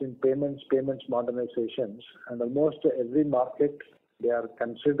programs in payments modernizations, and almost every market they are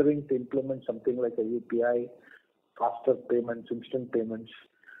considering to implement something like a UPI, faster payments, instant payments.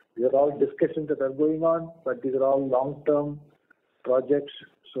 These are all discussions that are going on, but these are all long-term projects,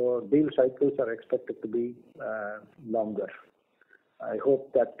 so deal cycles are expected to be longer. I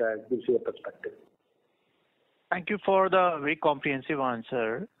hope that gives you a perspective. Thank you for the very comprehensive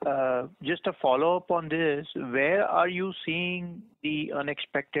answer. Just a follow-up on this, where are you seeing the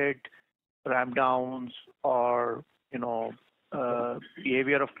unexpected ramp downs or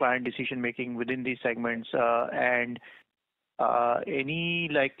behavior of client decision making within these segments, and any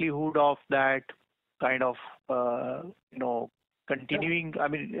likelihood of that kind of continuing? I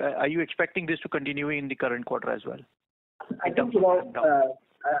mean, are you expecting this to continue in the current quarter as well? I think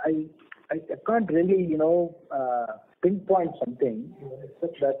I can't really pinpoint something,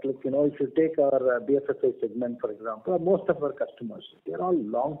 except that if you take our BFSI segment, for example, most of our customers, they're all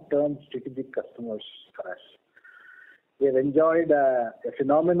long-term strategic customers for us. We have enjoyed a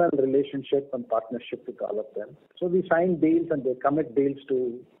phenomenal relationship and partnership with all of them. So we sign deals and they commit deals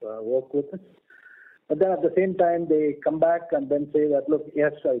to work with us. But then at the same time, they come back and then say that, look,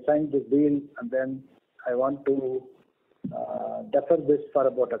 yes, I signed this deal and then I want to defer this for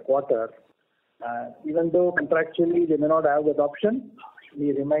about a quarter. Even though contractually they may not have that option,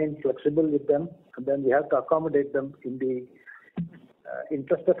 we remain flexible with them, and then we have to accommodate them in the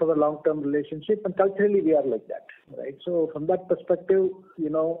interest of our long-term relationship, and culturally we are like that, right? So from that perspective,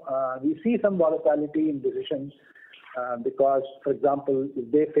 we see some volatility in decisions because, for example,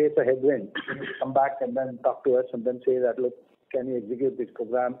 if they face a headwind, they need to come back and then talk to us and then say that, look, can you execute this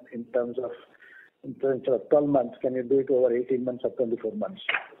program in terms of 12 months? Can you do it over 18 months or 24 months?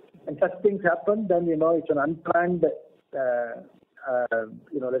 And such things happen, then it's an unplanned,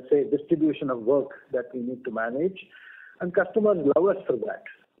 let's say, distribution of work that we need to manage. And customers love us for that,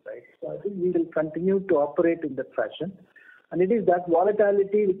 right? So I think we will continue to operate in that fashion. And it is that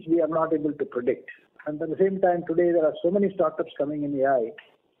volatility which we are not able to predict. And at the same time, today there are so many startups coming in AI.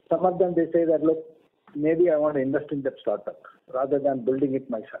 Some of them, they say that, look, maybe I want to invest in that startup rather than building it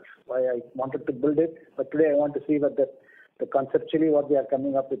myself. Why I wanted to build it, but today I want to see what the conceptually what they are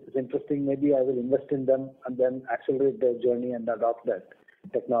coming up with is interesting. Maybe I will invest in them and then accelerate their journey and adopt that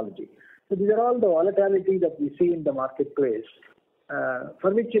technology. So these are all the volatility that we see in the marketplace,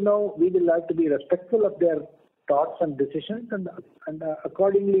 for which, we will have to be respectful of their thoughts and decisions and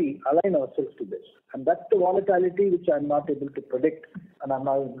accordingly align ourselves to this. And that's the volatility which I'm not able to predict and I'm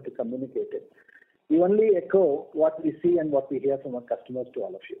not able to communicate it. We only echo what we see and what we hear from our customers to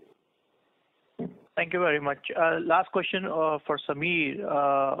all of you. Thank you very much. Last question for Samir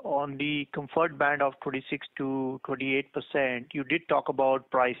on the comfort band of 26 to 28%. You did talk about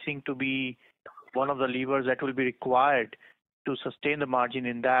pricing to be one of the levers that will be required to sustain the margin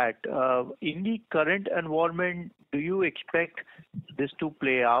in that. In the current environment, do you expect this to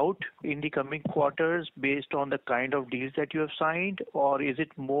play out in the coming quarters based on the kind of deals that you have signed, or is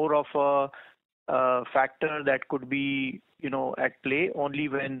it more of a factor that could be at play only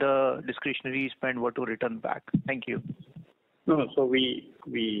when the discretionary spend were to return back? Thank you. No, so we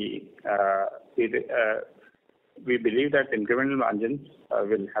believe that incremental margins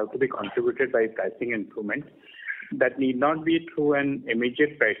will have to be contributed by pricing improvement. That need not be through an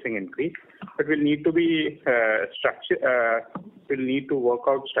immediate pricing increase, but will need to be will need to work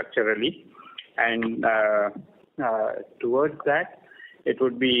out structurally, and towards that, it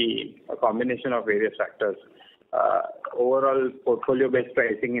would be a combination of various factors. Overall portfolio-based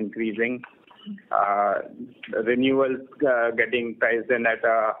pricing increasing, renewals getting priced in at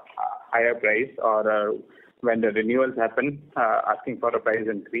a higher price, or when the renewals happen, asking for a price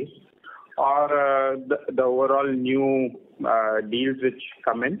increase, or the overall new deals which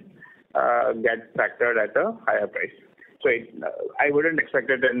come in get factored at a higher price. So I wouldn't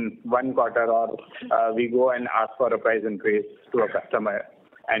expect it in one quarter, or we go and ask for a price increase to a customer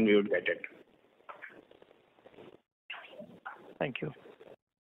and we would get it. Thank you.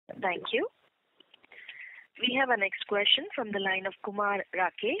 Thank you. We have our next question from the line of Kumar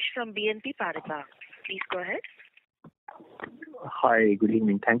Rakesh from BNP Paribas. Please go ahead. Hi, good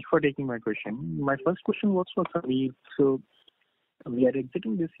evening. Thank you for taking my question. My first question was for Sameer. So we are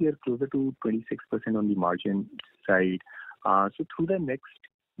exiting this year closer to 26% on the margin side. So through the next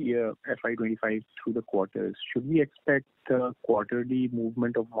year, FY25, through the quarters, should we expect quarterly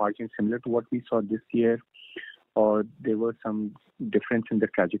movement of margin similar to what we saw this year, or there was some difference in the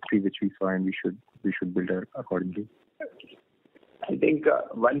trajectory which we saw and we should build accordingly? I think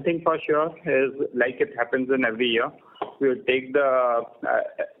one thing for sure is, like it happens in every year, we will take the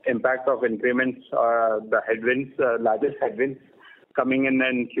impact of increments, the headwinds, largest headwinds coming in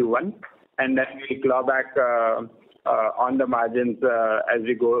Q1, and then we claw back on the margins as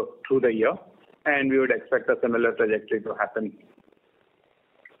we go through the year, and we would expect a similar trajectory to happen.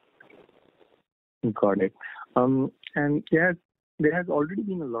 Got it. And there has already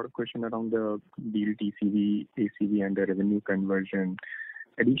been a lot of question around the deal TCV, ACV, and the revenue conversion.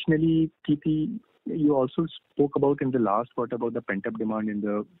 Additionally, TP, you also spoke about in the last quarter about the pent-up demand in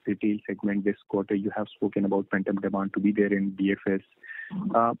the retail segment. This quarter, you have spoken about pent-up demand to be there in BFS.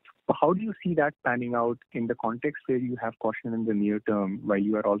 How do you see that panning out in the context where you have caution in the near term, while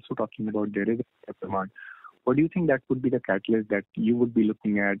you are also talking about there is a pent-up demand? What do you think that would be the catalyst that you would be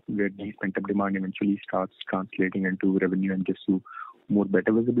looking at where these pent-up demand eventually starts translating into revenue and gives you more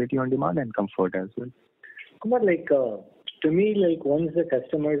better visibility on demand and comfort as well? But to me, once the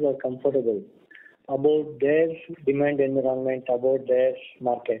customers are comfortable about their demand environment, about their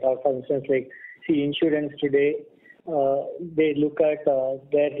market, or for instance, see insurance today, they look at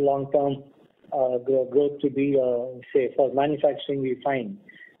their long-term growth to be, say, for manufacturing, we find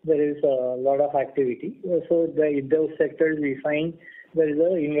there is a lot of activity. So in those sectors, we find there is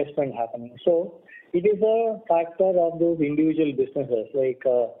an investment happening. So it is a factor of those individual businesses.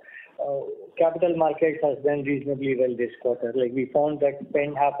 Capital markets has done reasonably well this quarter. We found that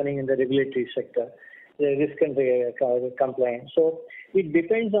spend happening in the regulatory sector, the risk and compliance. So it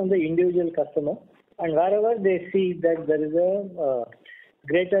depends on the individual customer, and wherever they see that there is a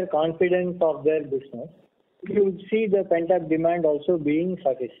greater confidence of their business, you would see the pent-up demand also being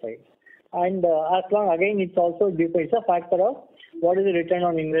satisfied. And as long, again, it's also it's a factor of what is the return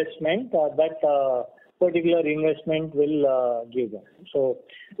on investment that particular investment will give them. So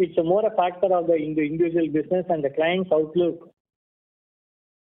it's more a factor of the individual business and the client's outlook.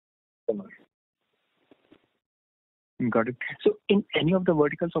 Got it. So in any of the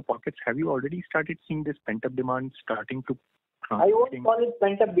verticals or pockets, have you already started seeing this pent-up demand starting to? I won't call it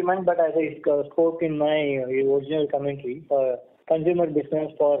pent-up demand, but as I spoke in my original commentary, for consumer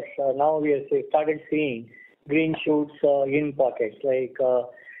business, for now we have started seeing green shoots in pockets.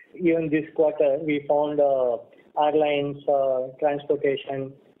 Even this quarter, we found airlines,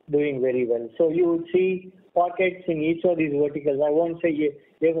 transportation doing very well. So you would see pockets in each of these verticals. I won't say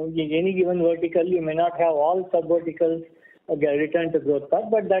in any given vertical, you may not have all sub-verticals return to growth path,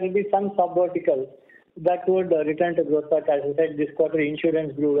 but there will be some sub-verticals that would return to growth path. As I said, this quarter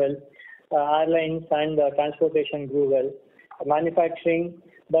insurance grew well, airlines and transportation grew well. Manufacturing,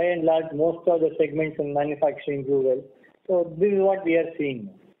 by and large, most of the segments in manufacturing grew well. So this is what we are seeing.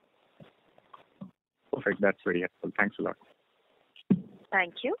 Perfect. That's very helpful. Thanks a lot.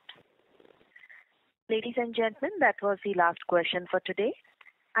 Thank you. Ladies and gentlemen, that was the last question for today.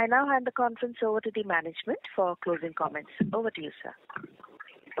 I now hand the conference over to the management for closing comments. Over to you, sir.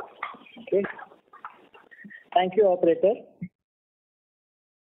 Okay. Thank you, operator.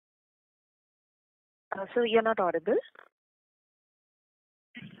 So you're not audible?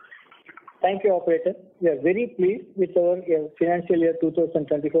 Thank you, operator. We are very pleased with our financial year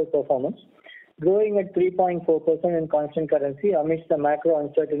 2024 performance, growing at 3.4% in constant currency amidst the macro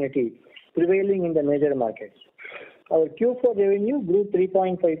uncertainty prevailing in the major markets. Our Q4 revenue grew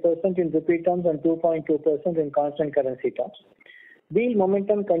 3.5% in rupee terms and 2.2% in constant currency terms. Deal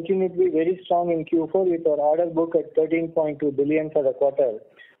momentum continued to be very strong in Q4 with our order book at $13.2 billion for the quarter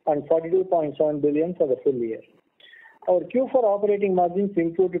and $42.7 billion for the full year. Our Q4 operating margins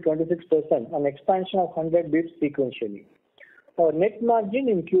improved to 26%, an expansion of 100 bps sequentially. Our net margin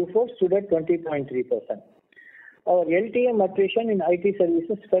in Q4 stood at 20.3%. Our LTM attrition in IT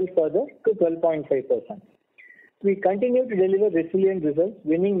services fell further to 12.5%. We continue to deliver resilient results,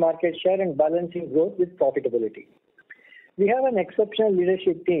 winning market share and balancing growth with profitability. We have an exceptional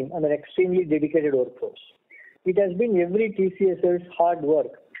leadership team and an extremely dedicated workforce. It has been every TCS's hard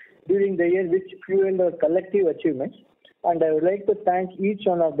work during the year which fueled our collective achievements, and I would like to thank each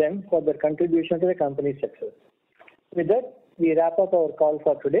one of them for their contribution to the company's success. With that, we wrap up our call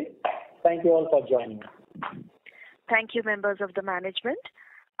for today. Thank you all for joining us. Thank you, members of the management.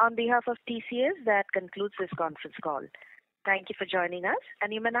 On behalf of TCS, that concludes this conference call. Thank you for joining us,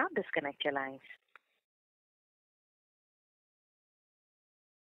 and you may now disconnect your lines.